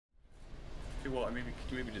well, I mean,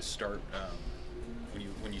 could you maybe just start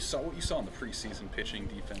when you saw what you saw in the preseason pitching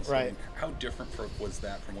defense? Right. I mean, how different was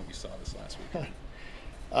that from what you saw this last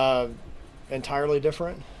week? Entirely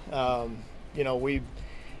different. We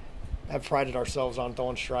have prided ourselves on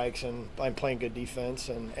throwing strikes and playing good defense,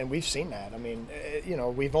 and we've seen that. I mean,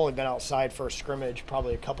 we've only been outside for a scrimmage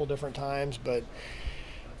probably a couple different times, but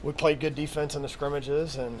we played good defense in the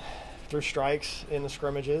scrimmages and threw strikes in the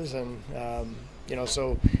scrimmages, and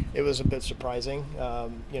so it was a bit surprising,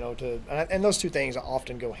 and those two things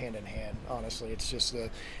often go hand in hand. Honestly, it's just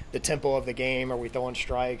the tempo of the game. Are we throwing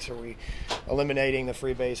strikes? Are we eliminating the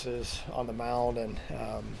free bases on the mound? And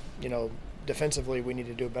defensively, we need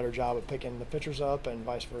to do a better job of picking the pitchers up, and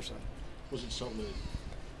vice versa. Was it something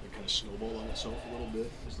that kind of snowballed on itself a little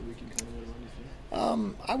bit as the weekend kind of went on, you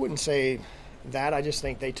think? I wouldn't say that. I just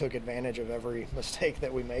think they took advantage of every mistake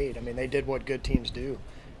that we made. I mean, they did what good teams do.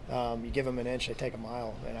 You give them an inch, they take a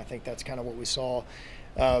mile, and I think that's kind of what we saw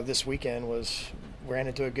this weekend. Was ran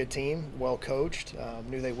into a good team, well coached,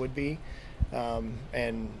 knew they would be,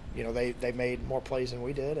 and they made more plays than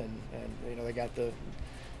we did, and they got the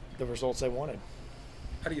results they wanted.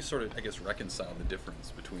 How do you sort of, I guess, reconcile the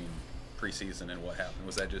difference between preseason and what happened?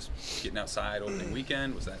 Was that just getting outside opening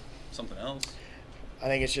weekend? Was that something else? I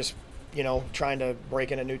think it's just trying to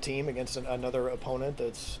break in a new team against another opponent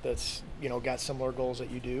that's got similar goals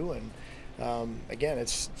that you do, and again,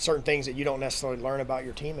 it's certain things that you don't necessarily learn about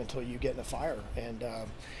your team until you get in the fire. And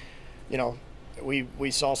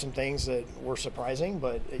we saw some things that were surprising,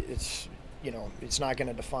 but it's not going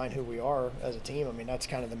to define who we are as a team. I mean, that's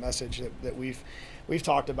kind of the message that we've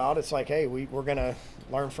talked about. It's like, hey, we're going to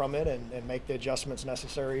learn from it and make the adjustments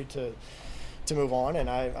necessary to move on, and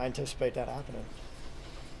I anticipate that happening.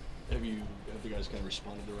 Have the guys kind of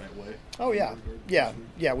responded the right way? Oh,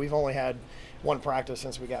 yeah. We've only had one practice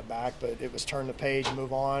since we got back, but it was turn the page,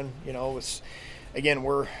 move on. Again,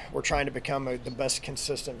 we're trying to become the best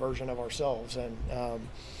consistent version of ourselves, and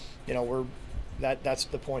that's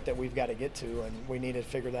the point that we've got to get to, and we need to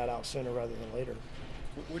figure that out sooner rather than later.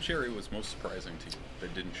 Which area was most surprising to you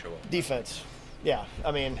that didn't show up? Defense. Yeah,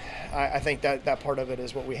 I mean, I think that part of it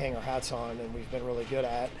is what we hang our hats on, and we've been really good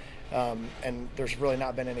at. And there's really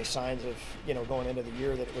not been any signs of, going into the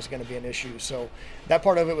year that it was going to be an issue. So that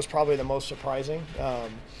part of it was probably the most surprising.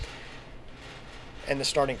 And the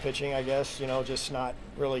starting pitching, I guess, just not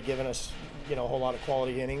really giving us, a whole lot of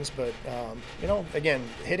quality innings. But, again,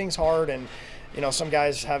 hitting's hard, and, some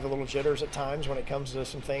guys have a little jitters at times when it comes to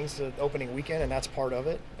some things the opening weekend, and that's part of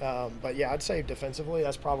it. But, yeah, I'd say defensively,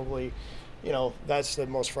 that's probably, that's the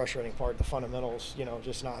most frustrating part, the fundamentals,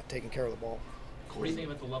 just not taking care of the ball. What do you think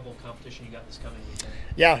about the level of competition you got this coming weekend?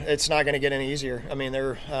 Yeah, it's not going to get any easier. I mean,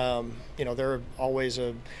 they're always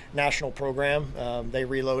a national program. They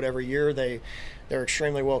reload every year. They're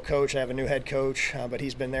extremely well coached. I have a new head coach, but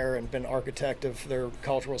he's been there and been architect of their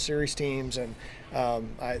cultural series teams, and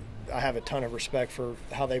I have a ton of respect for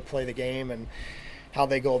how they play the game and how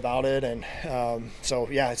they go about it. And so,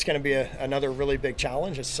 yeah, it's going to be another really big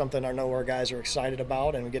challenge. It's something I know our guys are excited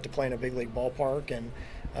about, and we get to play in a big league ballpark, and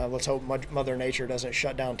let's hope Mother Nature doesn't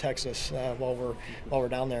shut down Texas while we're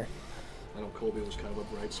down there. I know Colby was kind of a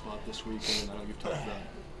bright spot this weekend, and I know you've talked about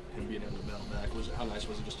him being able to battle back. How nice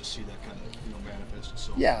was it just to see that kind of manifest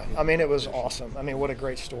itself? Yeah, I mean, it was awesome. I mean, what a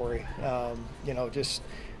great story. Just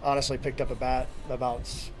honestly picked up a bat about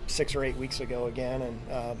 6 or 8 weeks ago again,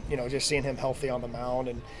 and just seeing him healthy on the mound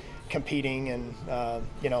and competing, and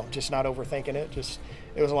just not overthinking it.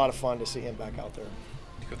 It was a lot of fun to see him back out there.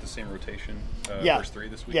 Got the same rotation, first three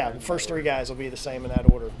this week? Yeah, the first 3 guys will be the same in that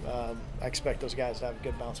order. I expect those guys to have a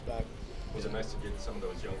good bounce back. Was it nice to get some of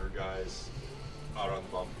those younger guys out on the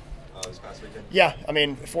bump this past weekend? Yeah, I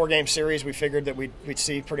mean, 4-game series, we figured that we'd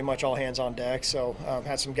see pretty much all hands on deck. So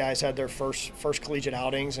had some guys had their first collegiate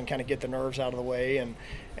outings and kind of get the nerves out of the way, and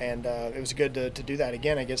it was good to do that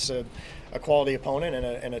again against a quality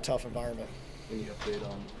opponent in a tough environment. Any update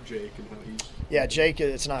on Jake and how he's? Yeah, Jake,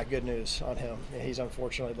 it's not good news on him. He's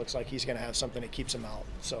unfortunately looks like he's going to have something that keeps him out.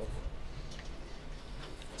 So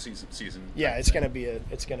season. Yeah, it's going to be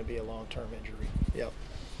a long-term injury. Yep.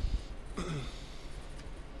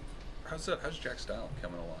 How's Jack Style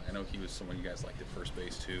coming along? I know he was someone you guys liked at first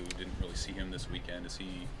base too. Didn't really see him this weekend. Is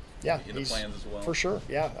he in the plans as well? For sure.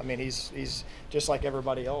 Yeah, I mean he's just like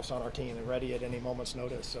everybody else on our team and ready at any moment's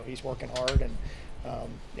notice. So he's working hard, and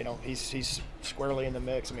he's squarely in the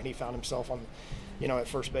mix. I mean, he found himself on, at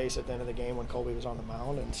first base at the end of the game when Colby was on the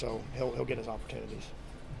mound, and so he'll get his opportunities.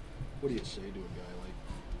 What do you say to a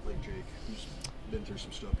guy like Jake, who's been through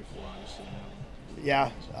some stuff before, obviously?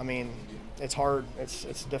 Yeah, I mean, it's hard.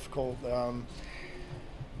 It's difficult.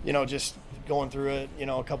 just going through it,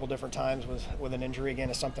 a couple different times with an injury. Again,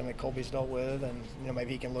 is something that Colby's dealt with, and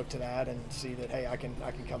maybe he can look to that and see that, hey, I can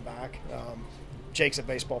come back. Jake's a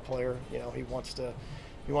baseball player. He wants to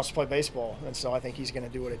play baseball, and so I think he's going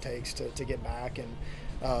to do what it takes to get back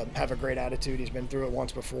and have a great attitude. He's been through it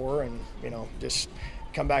once before, and just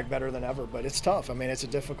come back better than ever. But it's tough. I mean, it's a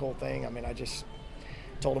difficult thing. I mean, I just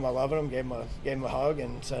told him I love him, gave him a hug,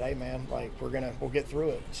 and said, hey man, like we'll get through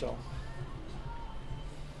it. So.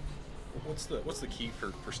 What's the key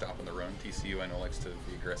for stopping the run? TCU, I know, likes to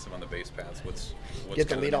be aggressive on the base paths. What's get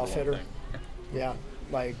the kind of leadoff hitter? thing? Yeah,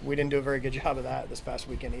 like we didn't do a very good job of that this past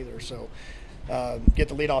weekend either. So get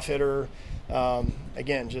the leadoff hitter.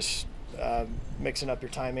 Again, just mixing up your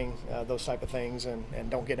timing, those type of things, and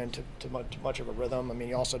don't get into too much of a rhythm. I mean,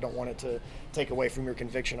 you also don't want it to take away from your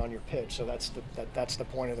conviction on your pitch. So that's the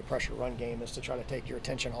point of the pressure run game, is to try to take your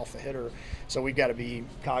attention off the hitter. So we've got to be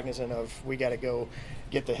cognizant of, we got to go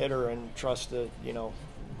get the hitter and trust that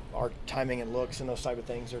our timing and looks and those type of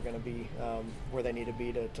things are going to be where they need to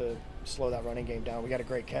be to slow that running game down. We got a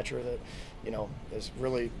great catcher that is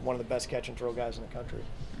really one of the best catch and throw guys in the country.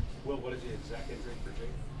 Will, what is the exact injury for Jake?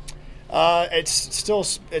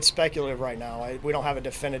 It's speculative right now. We don't have a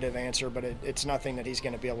definitive answer, but it's nothing that he's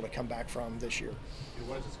going to be able to come back from this year. And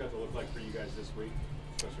what does the schedule look like for you guys this week,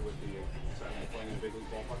 especially with the excitement of playing in a big league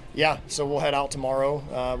ballpark? Yeah, so we'll head out tomorrow.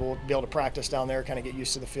 We'll be able to practice down there, kind of get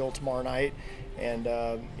used to the field tomorrow night, and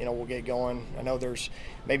we'll get going. I know there's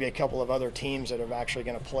maybe a couple of other teams that are actually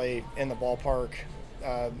going to play in the ballpark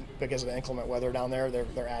because of the inclement weather down there.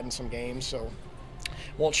 They're adding some games, so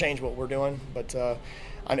won't change what we're doing, but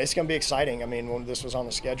it's going to be exciting. I mean, when this was on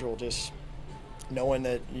the schedule, just knowing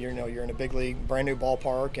that you're in a big league, brand new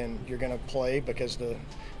ballpark, and you're going to play because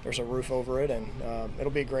there's a roof over it, and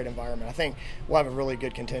it'll be a great environment. I think we'll have a really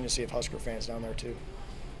good contingency of Husker fans down there too.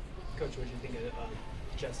 Coach, what did you think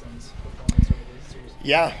of Jetson's performance over the series?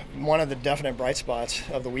 Yeah, one of the definite bright spots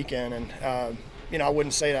of the weekend, and I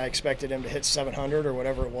wouldn't say that I expected him to hit 700 or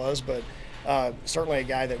whatever it was, but certainly a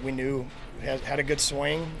guy that we knew had a good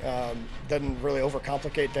swing, doesn't really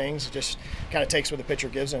overcomplicate things, just kind of takes what the pitcher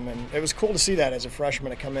gives him. And it was cool to see that as a freshman,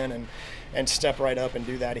 to come in and step right up and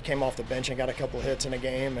do that. He came off the bench and got a couple of hits in a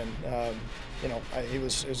game, and it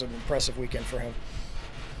was an impressive weekend for him.